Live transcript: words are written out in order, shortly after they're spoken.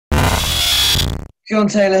John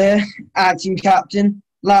Taylor here, acting captain,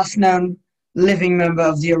 last known living member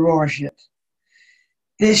of the Aurora ship.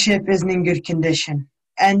 This ship isn't in good condition.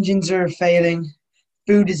 Engines are failing,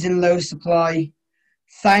 food is in low supply.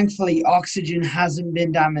 Thankfully, oxygen hasn't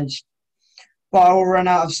been damaged, but I will run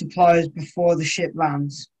out of supplies before the ship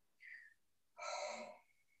lands.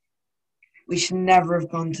 We should never have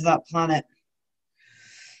gone to that planet.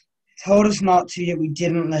 They told us not to, yet we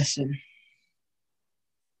didn't listen.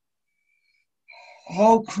 The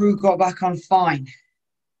whole crew got back on fine.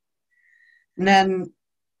 And then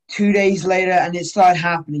 2 days later, and it started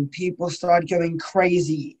happening. People started going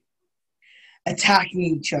crazy, attacking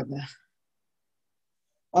each other.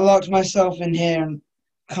 I locked myself in here and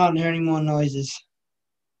can't hear any more noises.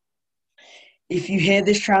 If you hear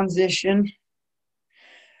this transition,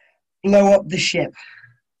 blow up the ship.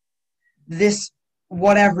 This,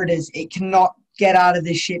 whatever it is, it cannot get out of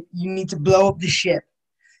this ship. You need to blow up the ship.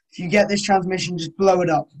 If you get this transmission, just blow it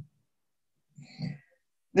up.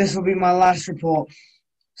 This will be my last report.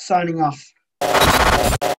 Signing off.